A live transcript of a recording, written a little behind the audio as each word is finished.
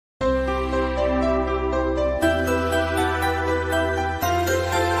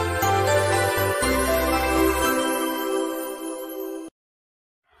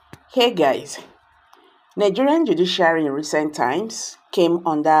Hey guys, Nigerian judiciary in recent times came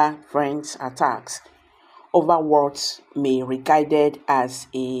under French attacks over what may be regarded as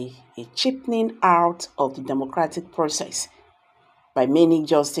a cheapening out of the democratic process by many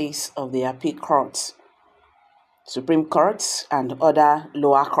justices of the appeal courts, Supreme Courts, and other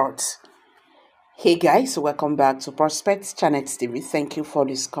lower courts. Hey guys, welcome back to Prospect Channel TV. Thank you for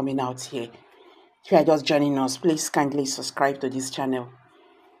this coming out here. If you are just joining us, please kindly subscribe to this channel.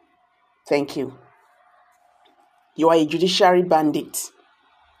 Thank you. You are a judiciary bandit.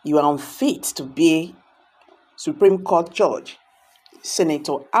 You are unfit to be Supreme Court judge.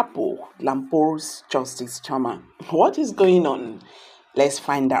 Senator Apple Lampour's Justice Chioma. What is going on? Let's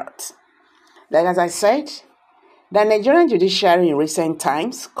find out. Like as I said, the Nigerian judiciary in recent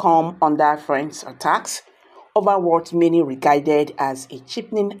times come under French attacks over what many regarded as a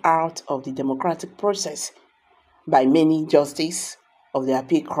cheapening out of the democratic process by many justices of the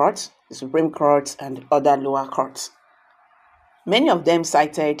appeal court, the Supreme Court, and other lower courts. Many of them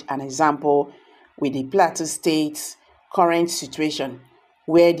cited an example with the Plateau State's current situation,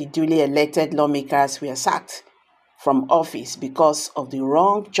 where the duly elected lawmakers were sacked from office because of the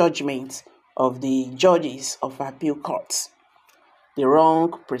wrong judgment of the judges of appeal courts. The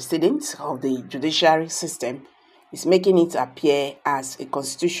wrong precedent of the judiciary system is making it appear as a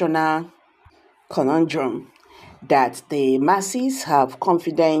constitutional conundrum that the masses have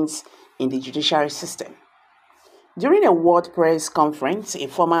confidence in the judiciary system. During a World Press Conference, a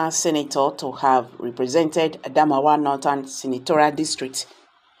former senator to have represented Adamawa Northern Senatorial District,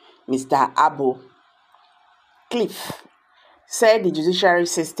 Mr. Abu Cliff, said the judiciary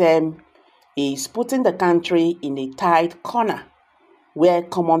system is putting the country in a tight corner where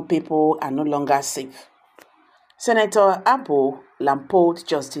common people are no longer safe. Senator Abu lampooned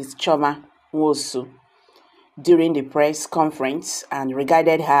Justice Chioma during the press conference and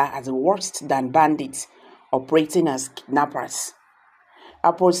regarded her as worse than bandits operating as kidnappers.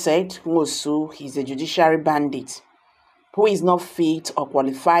 Apple said Nwosu is a judiciary bandit who is not fit or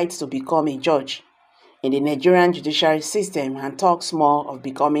qualified to become a judge in the Nigerian judiciary system and talks more of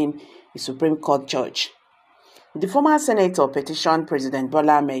becoming a Supreme Court judge. The former senator petitioned President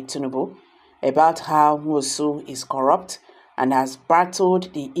Bola Ahmed Tinubu about how Nwosu is corrupt and has battered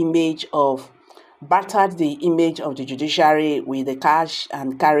the image of the judiciary with the cash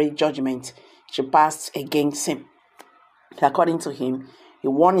and carry judgment she passed against him. According to him, he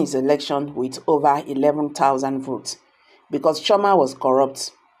won his election with over 11,000 votes because Chioma was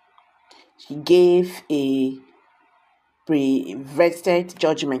corrupt. He gave a pre-vested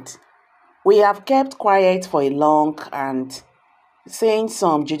judgment. We have kept quiet for a long and saying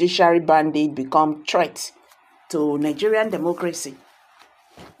some judiciary bandits become threats to Nigerian democracy.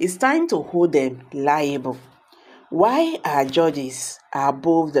 It's time to hold them liable. Why our judges are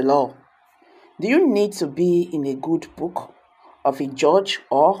above the law? Do you need to be in a good book of a judge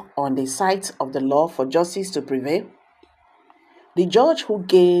or on the side of the law for justice to prevail? The judge who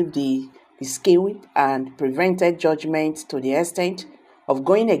gave the skewed and prevented judgment to the extent of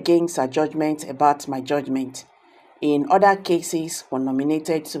going against her judgment about my judgment in other cases were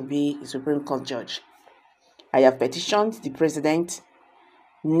nominated to be a Supreme Court judge. I have petitioned the president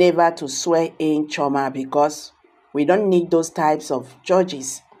never to swear in Chioma because we don't need those types of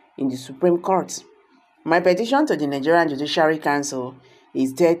judges in the Supreme Court. My petition to the Nigerian Judiciary Council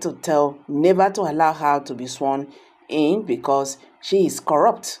is there to tell never to allow her to be sworn in because she is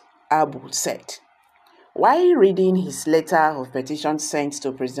corrupt, Abu said. While reading his letter of petition sent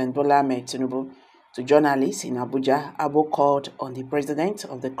to President Bola Ahmed Tinubu to journalists in Abuja, Abu called on the President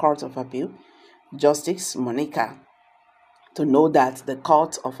of the Court of Appeal, Justice Monica, to know that the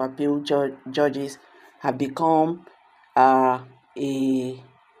Court of Appeal judges have become a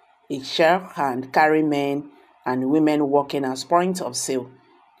share and carry men and women working as point of sale,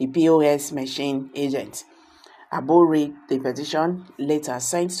 the POS machine agents. Abu read the petition later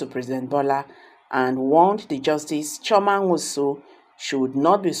sent to President Bola and warned the Justice Chioma Nwosu should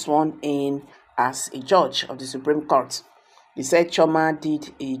not be sworn in as a judge of the Supreme Court. He said Chioma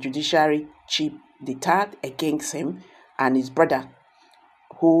did a judiciary cheap the tag against him and his brother,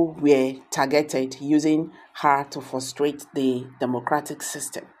 who were targeted using her to frustrate the democratic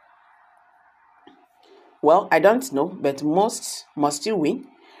system. Well, I don't know, but most must still win.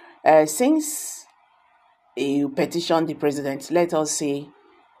 Since you petitioned the president, let us say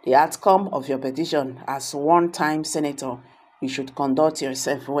the outcome of your petition as one-time senator, you should conduct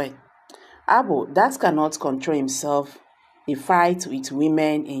yourself well. Abu, that cannot control himself, a fight with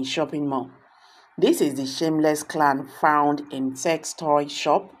women in shopping mall. This is the shameless clan found in sex toy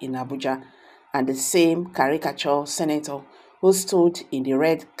shop in Abuja and the same caricature senator who stood in the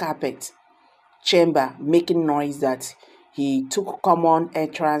red carpet chamber making noise that he took common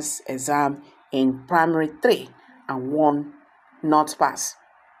entrance exam in primary 3 and won not pass.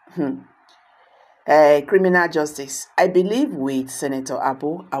 Criminal justice. I believe with Senator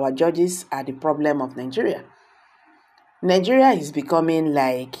Abu, our judges are the problem of Nigeria. Nigeria is becoming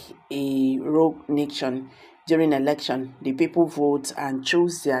like a rogue nation. During election, the people vote and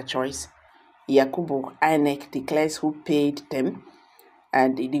choose their choice. Yakubu INEC declares who paid them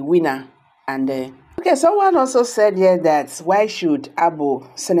and the winner. And okay, someone also said here that why should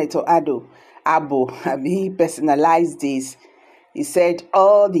Senator Abu personalize this? He said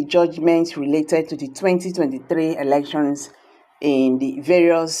all the judgments related to the 2023 elections in the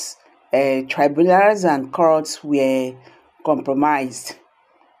various tribunals and courts were compromised.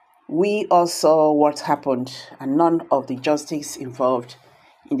 We all saw what happened, and none of the justice involved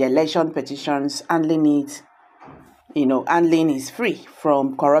in the election petitions handling is free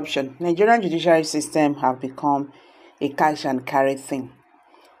from corruption. Nigerian judiciary system have become a cash and carry thing,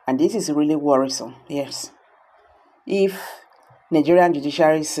 and this is really worrisome. Yes, if Nigerian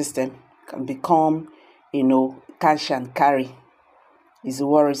judiciary system can become, cash and carry, is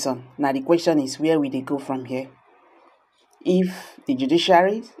worrisome. Now the question is, where will they go from here? If the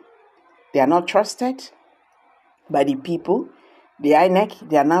judiciary, they are not trusted by the people, the INEC,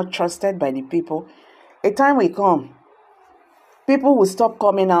 they are not trusted by the people, a time will come, people will stop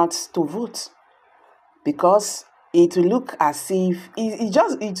coming out to vote because it will look as if it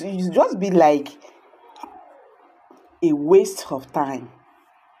just be like a waste of time,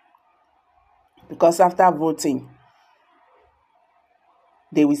 because after voting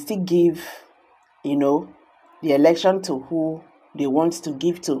they will still give the election to who they want to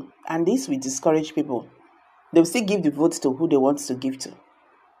give to, and this will discourage people. They will still give the votes to who they want to give to.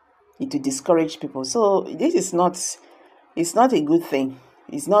 It will discourage people. So this is not a good thing.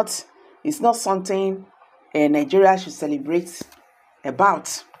 It's not something Nigeria should celebrate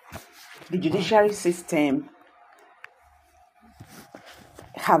about. The judiciary system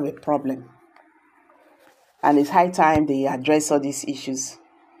have a problem, and it's high time they address all these issues.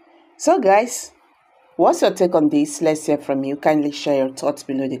 So guys, what's your take on this? Let's hear from you. Kindly share your thoughts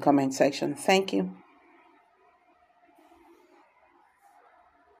below the comment section. Thank you.